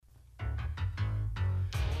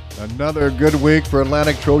Another good week for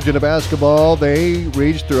Atlantic Trojan basketball. They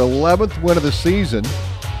reached their 11th win of the season.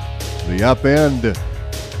 The upend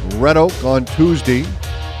Red Oak on Tuesday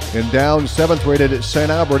and down 7th rated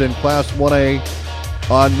St. Albert in Class 1A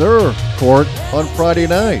on their court on Friday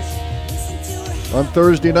night. On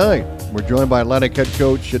Thursday night, we're joined by Atlantic head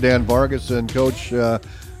coach Dan Vargas. And Coach,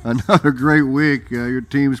 another great week. Your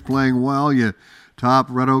team's playing well. You top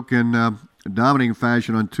Red Oak in dominating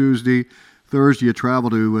fashion on Tuesday. Thursday, you travel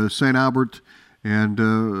to St. Albert and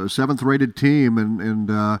a 7th-rated team and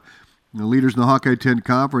the leaders in the Hawkeye 10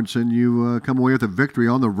 Conference, and you come away with a victory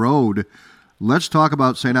on the road. Let's talk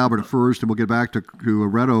about St. Albert first, and we'll get back to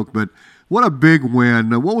Red Oak. But what a big win.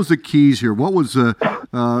 What was the keys here? What was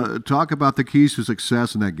talk about the keys to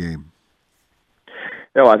success in that game?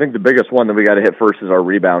 I think the biggest one that we got to hit first is our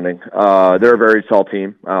rebounding. They're a very tall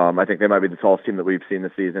team. I think they might be the tallest team that we've seen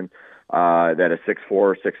this season. That is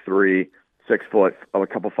 6'4", 6'3", 6 foot, a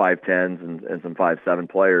couple 5'10s and some 5'7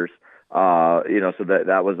 players. So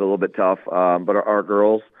that was a little bit tough. But our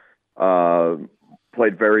girls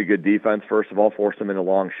played very good defense. First of all, forced them into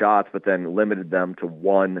long shots, but then limited them to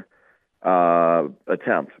one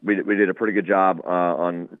attempt. We did a pretty good job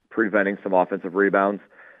on preventing some offensive rebounds.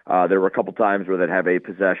 There were a couple times where they'd have a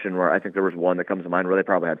possession where I think there was one that comes to mind where they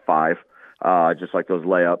probably had 5, just like those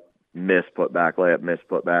layup, miss, putbacks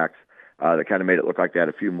that kind of made it look like they had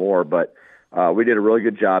a few more. But we did a really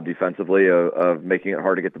good job defensively of making it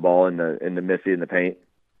hard to get the ball in the Missy in the paint.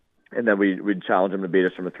 And then we'd challenge them to beat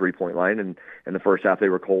us from the 3-point line. And in the first half, they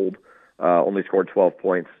were cold, only scored 12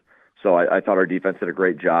 points. So I thought our defense did a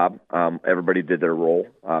great job. Everybody did their role.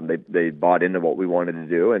 They bought into what we wanted to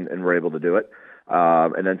do and were able to do it.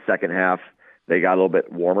 And then second half, they got a little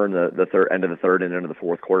bit warmer in the end of the third and into the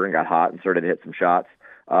fourth quarter and got hot and started to hit some shots.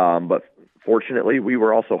 But fortunately, we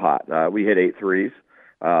were also hot. We hit 8 threes.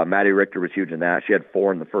 Maddie Richter was huge in that. She had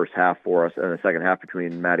 4 in the first half for us, and in the second half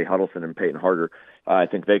between Maddie Huddleston and Peyton Harder, I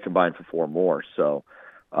think they combined for 4 more. So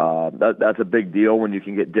that's a big deal when you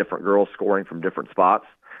can get different girls scoring from different spots.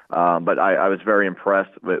 But I was very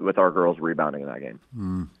impressed with our girls rebounding in that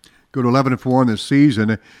game. Go to 11-4 in this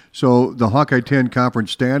season. So the Hawkeye 10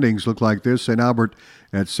 Conference standings look like this. St. Albert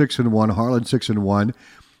at 6-1, Harlan 6-1.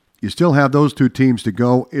 You still have those 2 teams to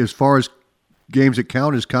go as far as games that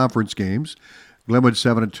count as conference games. Glenwood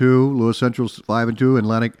 7-2, Lewis Central 5-2, and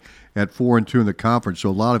Atlantic at 4-2 in the conference. So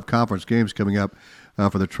a lot of conference games coming up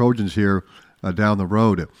for the Trojans here down the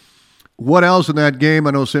road. What else in that game?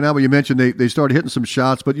 I know St. Albert, you mentioned they started hitting some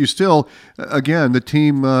shots, but you still, again, the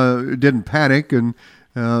team didn't panic, and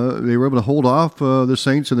they were able to hold off the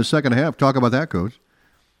Saints in the second half. Talk about that, Coach.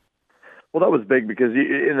 Well, that was big because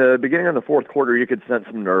in the beginning of the fourth quarter, you could sense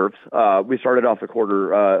some nerves. We started off the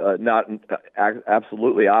quarter not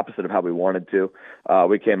absolutely opposite of how we wanted to.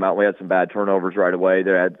 We came out, we had some bad turnovers right away.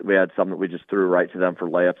 We had some that we just threw right to them for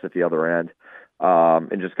layups at the other end,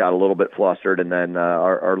 and just got a little bit flustered. And then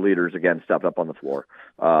our leaders again stepped up on the floor.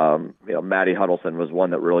 Maddie Huddleston was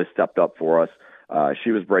one that really stepped up for us.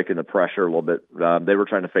 She was breaking the pressure a little bit. They were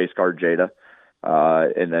trying to face guard Jada.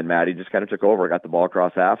 And then Maddie just kind of took over, got the ball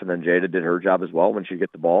across half, and then Jada did her job as well when she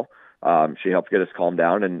get the ball. She helped get us calmed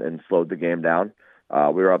down and slowed the game down.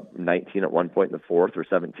 We were up 19 at one point in the fourth or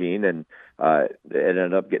 17, and it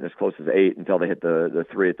ended up getting as close as 8 until they hit the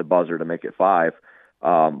 3 at the buzzer to make it 5.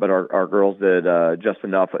 But our girls did just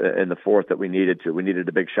enough in the fourth that we needed to. We needed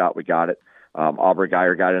a big shot. We got it. Aubrey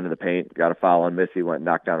Geyer got into the paint, got a foul on Missy, went and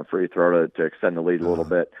knocked down a free throw to extend the lead a little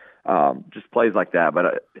bit. Just plays like that.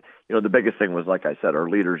 But, the biggest thing was, like I said, our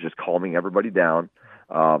leaders just calming everybody down,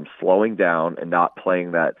 slowing down, and not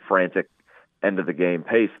playing that frantic end-of-the-game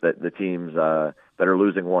pace that the teams that are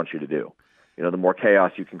losing want you to do. The more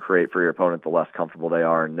chaos you can create for your opponent, the less comfortable they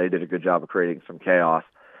are, and they did a good job of creating some chaos.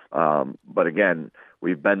 But, again,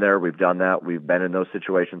 we've been there. We've done that. We've been in those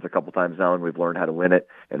situations a couple times now, and we've learned how to win it,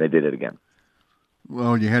 and they did it again.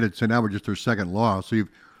 Well, you had it St. Albert just their second loss. So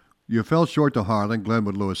you fell short to Harlan,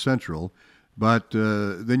 Glenwood, Lewis Central. But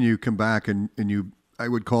then you come back and I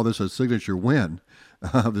would call this a signature win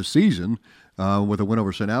of the season with a win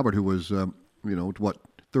over St. Albert, who was,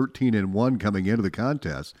 13-1 coming into the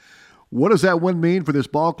contest. What does that win mean for this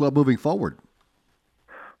ball club moving forward?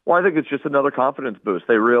 Well, I think it's just another confidence boost.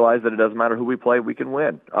 They realize that it doesn't matter who we play, we can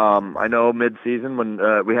win. I know mid-season when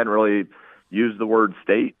we hadn't really used the word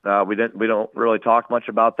state, we don't really talk much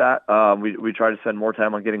about that. We try to spend more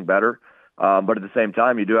time on getting better. But at the same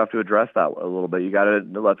time, you do have to address that a little bit. You got to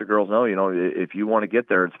let the girls know, if you want to get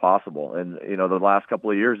there, it's possible. And, the last couple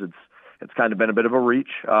of years, it's kind of been a bit of a reach.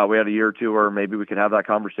 We had a year or two where maybe we could have that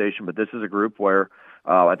conversation, but this is a group where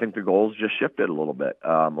I think the goals just shifted a little bit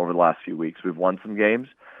over the last few weeks. We've won some games.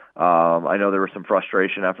 I know there was some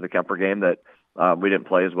frustration after the Kemper game that we didn't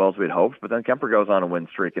play as well as we'd hoped, but then Kemper goes on a win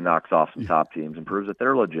streak and knocks off some top teams and proves that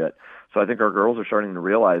they're legit. So I think our girls are starting to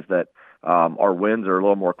realize that our wins are a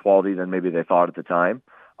little more quality than maybe they thought at the time,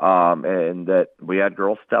 and that we had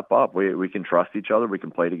girls step up. We can trust each other. We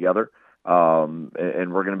can play together, and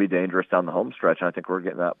we're going to be dangerous down the home stretch. And I think we're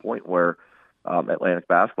getting to that point where Atlantic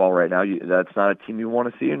basketball right now, that's not a team you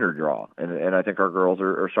want to see in your draw. And I think our girls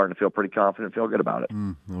are starting to feel pretty confident, feel good about it.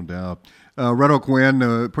 No doubt. Red Oak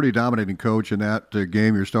win, pretty dominating coach in that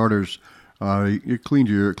game. Your starters, you cleared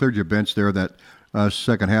your bench there. That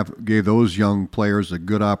second half gave those young players a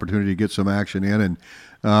good opportunity to get some action in, and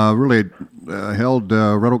really held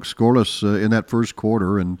Red Oak scoreless in that first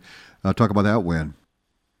quarter. And talk about that win.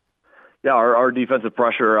 Yeah, our defensive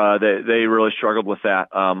pressure, they really struggled with that.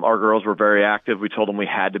 Our girls were very active. We told them we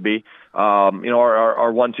had to be. Our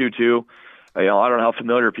 1-2-2, I don't know how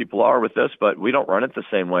familiar people are with this, but we don't run it the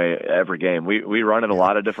same way every game. We run it a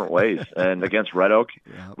lot of different ways. And against Red Oak,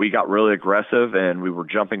 we got really aggressive and we were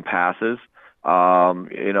jumping passes. And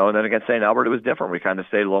then against St. Albert, it was different. We kind of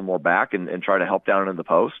stayed a little more back and tried to help down in the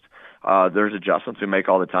post. There's adjustments we make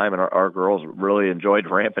all the time, and our girls really enjoyed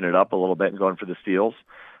ramping it up a little bit and going for the steals.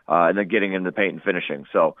 And then getting in the paint and finishing.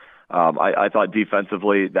 So I thought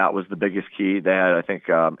defensively that was the biggest key. They had, I think,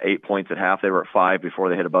 8 points at half. They were at 5 before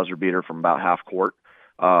they hit a buzzer beater from about half court.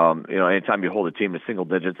 Anytime you hold a team to single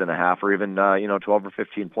digits in a half or even, 12 or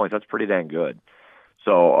 15 points, that's pretty dang good.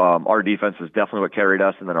 So our defense is definitely what carried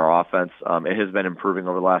us, and then our offense, it has been improving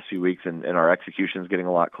over the last few weeks, and our execution is getting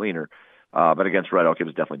a lot cleaner. But against Red Oak, it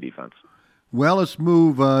was definitely defense. Well, let's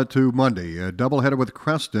move to Monday. A doubleheader with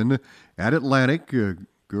Creston at Atlantic.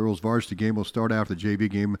 Girls varsity game will start after the JV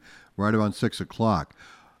game right around 6 o'clock.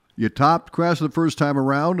 You topped Creston the first time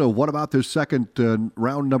around. What about this second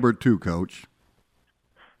round number 2, Coach?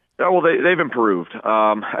 Yeah, well, they've improved.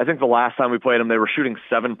 I think the last time we played them, they were shooting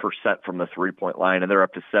 7% from the three-point line, and they're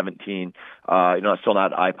up to 17. It's still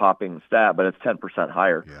not an eye-popping stat, but it's 10%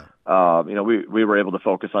 higher. Yeah. We were able to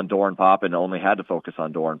focus on door and pop and only had to focus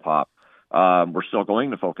on door and pop. We're still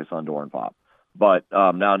going to focus on door and pop. But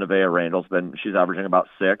now Nevaeh Randall's she's averaging about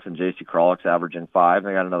 6, and J.C. Krolick's averaging 5.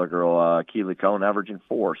 They got another girl, Keely Cohn, averaging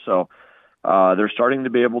 4. So they're starting to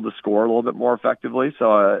be able to score a little bit more effectively.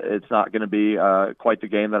 So it's not going to be quite the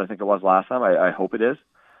game that I think it was last time. I hope it is.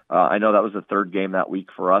 I know that was the third game that week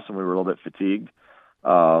for us, and we were a little bit fatigued.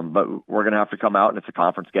 But we're going to have to come out, and it's a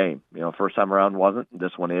conference game. First time around wasn't.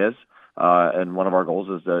 This one is. And one of our goals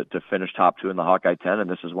is to finish top 2 in the Hawkeye 10, and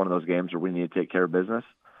this is one of those games where we need to take care of business.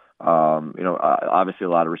 Obviously a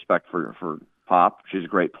lot of respect for Pop. She's a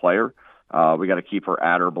great player. We got to keep her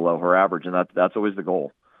at or below her average, and that's always the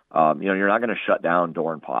goal. You're not going to shut down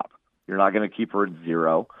Door and Pop. You're not going to keep her at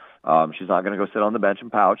 0. She's not going to go sit on the bench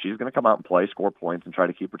and pout. She's going to come out and play, score points, and try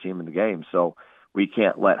to keep her team in the game. So we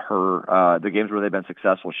can't let her, the games where they've been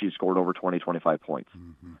successful, she's scored over 20, 25 points.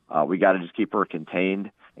 Mm-hmm. We got to just keep her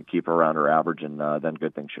contained and keep her around her average, and then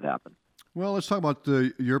good things should happen. Well, let's talk about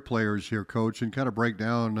your players here, Coach, and kind of break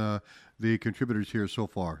down the contributors here so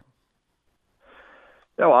far.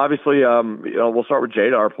 Yeah, well, obviously, we'll start with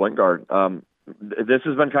Jada, our point guard. This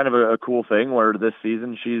has been kind of a cool thing where this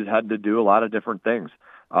season she's had to do a lot of different things.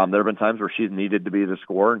 There have been times where she's needed to be the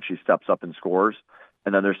scorer, and she steps up and scores.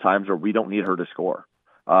 And then there's times where we don't need her to score.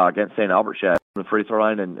 Against St. Albert, she had the free throw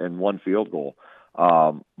line and 1 field goal.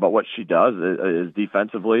 But what she does is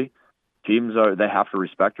defensively, teams they have to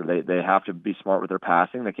respect her. They have to be smart with their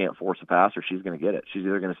passing. They can't force a pass or she's going to get it. She's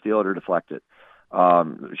either going to steal it or deflect it.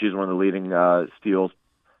 She's one of the leading steals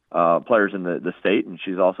players in the state, and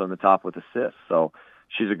she's also in the top with assists. So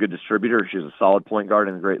she's a good distributor. She's a solid point guard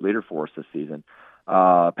and a great leader for us this season.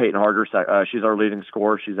 Peyton Harder, she's our leading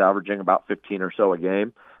scorer. She's averaging about 15 or so a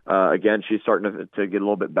game. Again, she's starting to get a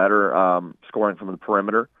little bit better scoring from the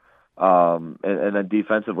perimeter. And then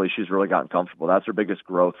defensively, she's really gotten comfortable. That's her biggest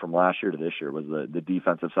growth from last year to this year was the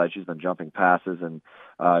defensive side. She's been jumping passes, and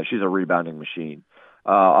she's a rebounding machine.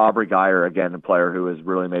 Aubrey Geyer, again, a player who has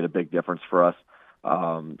really made a big difference for us,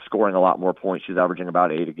 scoring a lot more points. She's averaging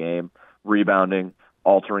about 8 a game, rebounding,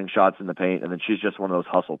 altering shots in the paint, and then she's just one of those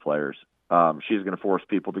hustle players. She's going to force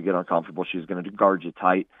people to get uncomfortable. She's going to guard you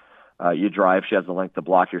tight. You drive, she has the length to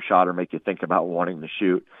block your shot or make you think about wanting to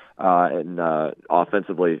shoot. And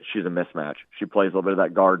offensively, she's a mismatch. She plays a little bit of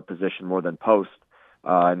that guard position more than post.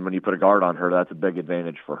 And when you put a guard on her, that's a big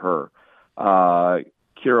advantage for her.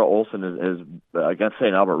 Kira Olson is against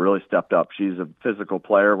St. Albert, really stepped up. She's a physical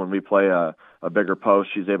player. When we play a bigger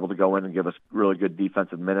post, she's able to go in and give us really good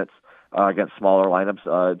defensive minutes. Against smaller lineups, it's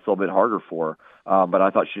a little bit harder for her. But I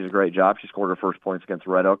thought she did a great job. She scored her first points against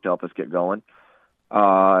Red Oak to help us get going.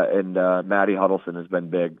 And Maddie Huddleston has been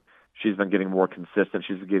big. She's been getting more consistent.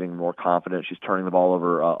 She's getting more confident. She's turning the ball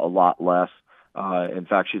over a lot less. In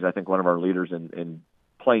fact, she's, I think, one of our leaders in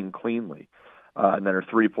playing cleanly. And then her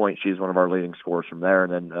three-point, she's one of our leading scorers from there.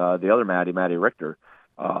 And then the other Maddie Richter,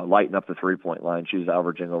 lighting up the three-point line. She's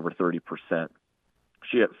averaging over 30%.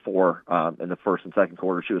 She hit 4 in the first and second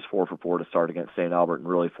quarter. She was 4 for 4 to start against St. Albert and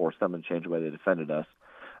really forced them to change the way they defended us.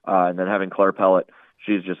 And then having Claire Pellet,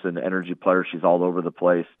 she's just an energy player. She's all over the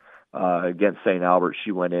place. Against St. Albert,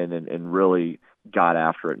 she went in and really got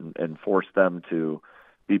after it and forced them to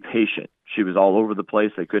be patient. She was all over the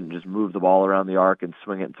place. They couldn't just move the ball around the arc and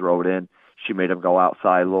swing it and throw it in. She made them go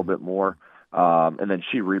outside a little bit more. And then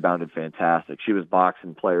she rebounded fantastic. She was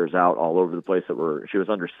boxing players out all over the place she was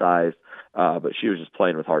undersized, but she was just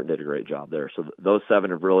playing with heart and did a great job there. So those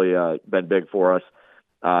 7 have really been big for us.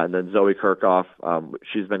 And then Zoe Kirchhoff,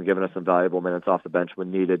 she's been giving us some valuable minutes off the bench when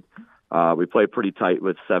needed. We play pretty tight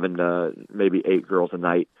with 7 to maybe 8 girls a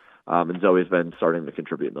night, and Zoe's been starting to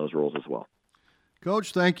contribute in those roles as well.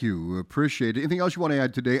 Coach, thank you. Appreciate it. Anything else you want to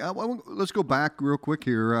add today? Let's go back real quick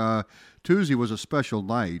here. Tuesday was a special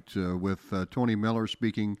night with Tony Miller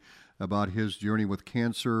speaking about his journey with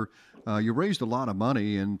cancer. You raised a lot of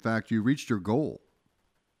money. In fact, you reached your goal.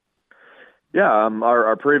 Yeah,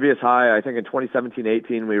 our previous high, I think in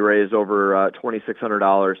 2017-18, we raised over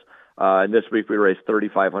 $2,600. And this week we raised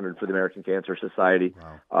 $3,500 for the American Cancer Society.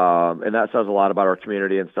 Wow. And that says a lot about our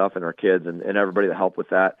community and stuff and our kids and everybody that helped with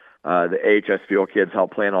that. The AHS Fuel kids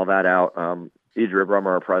helped plan all that out. Idra Brummer,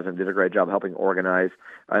 our president, did a great job helping organize,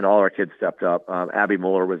 and all our kids stepped up. Abby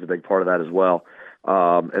Muller was a big part of that as well.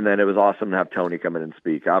 And then it was awesome to have Tony come in and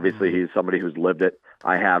speak. Obviously, he's somebody who's lived it.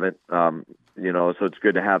 I haven't. So it's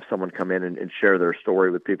good to have someone come in and share their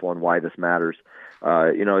story with people and why this matters.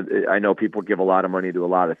 I know people give a lot of money to a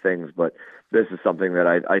lot of things, but this is something that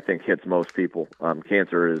I think hits most people.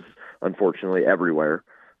 Cancer is unfortunately everywhere.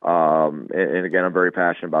 And again, I'm very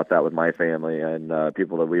passionate about that with my family and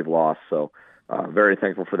people that we've lost. So very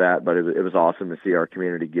thankful for that. But it was awesome to see our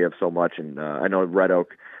community give so much. And I know Red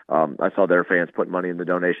Oak, I saw their fans put money in the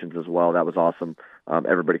donations as well. That was awesome.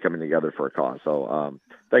 Everybody coming together for a cause. So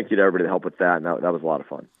thank you to everybody that helped with that. And that was a lot of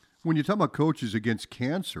fun. When you talk about Coaches Against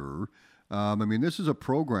Cancer, this is a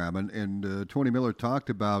program, and Tony Miller talked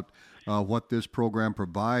about what this program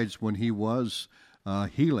provides when he was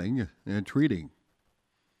healing and treating.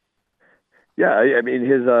 Yeah,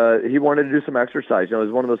 he wanted to do some exercise. It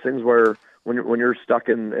was one of those things where when you're stuck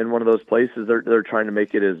in one of those places, they're trying to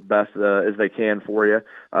make it as best as they can for you,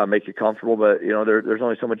 make you comfortable. But there's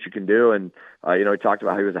only so much you can do. And he talked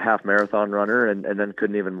about how he was a half marathon runner and then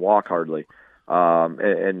couldn't even walk hardly.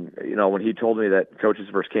 When he told me that Coaches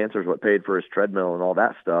vs. Cancer is what paid for his treadmill and all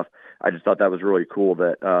that stuff, I just thought that was really cool.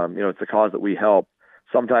 That it's a cause that we help.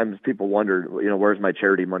 Sometimes people wonder, where's my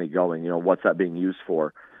charity money going? What's that being used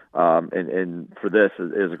for? And for this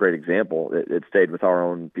is a great example. It stayed with our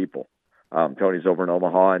own people. Tony's over in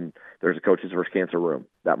Omaha, and there's a Coaches vs. Cancer room.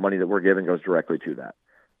 That money that we're giving goes directly to that.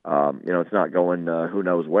 It's not going who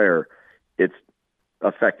knows where. It's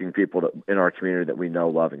affecting people in our community that we know,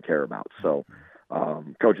 love, and care about. So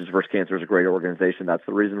Coaches vs. Cancer is a great organization. That's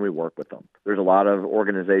the reason we work with them. There's a lot of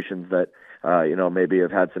organizations that maybe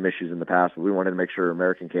have had some issues in the past, but we wanted to make sure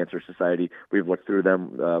American Cancer Society, we've looked through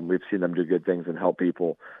them. We've seen them do good things and help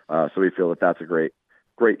people. So we feel that that's a great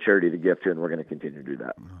charity to give to, and we're going to continue to do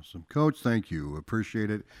that. Awesome. Coach, thank you. Appreciate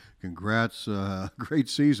it. Congrats. Great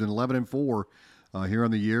season, 11-4 here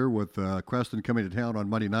on the year with Creston coming to town on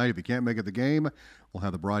Monday night. If you can't make it the game, we'll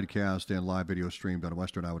have the broadcast and live video streamed on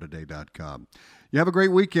westerniowatoday.com. You have a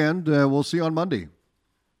great weekend. We'll see you on Monday.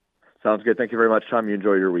 Sounds good. Thank you very much, Tom. You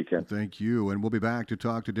enjoy your weekend. Thank you. And we'll be back to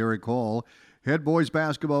talk to Derek Hall, head boys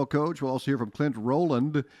basketball coach. We'll also hear from Clint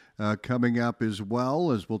Rowland coming up as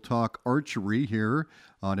well, as we'll talk archery here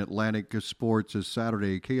on Atlantic Sports this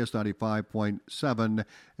Saturday, KS 95.7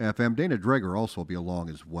 FM. Dana Dreger also will be along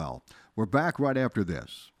as well. We're back right after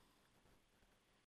this.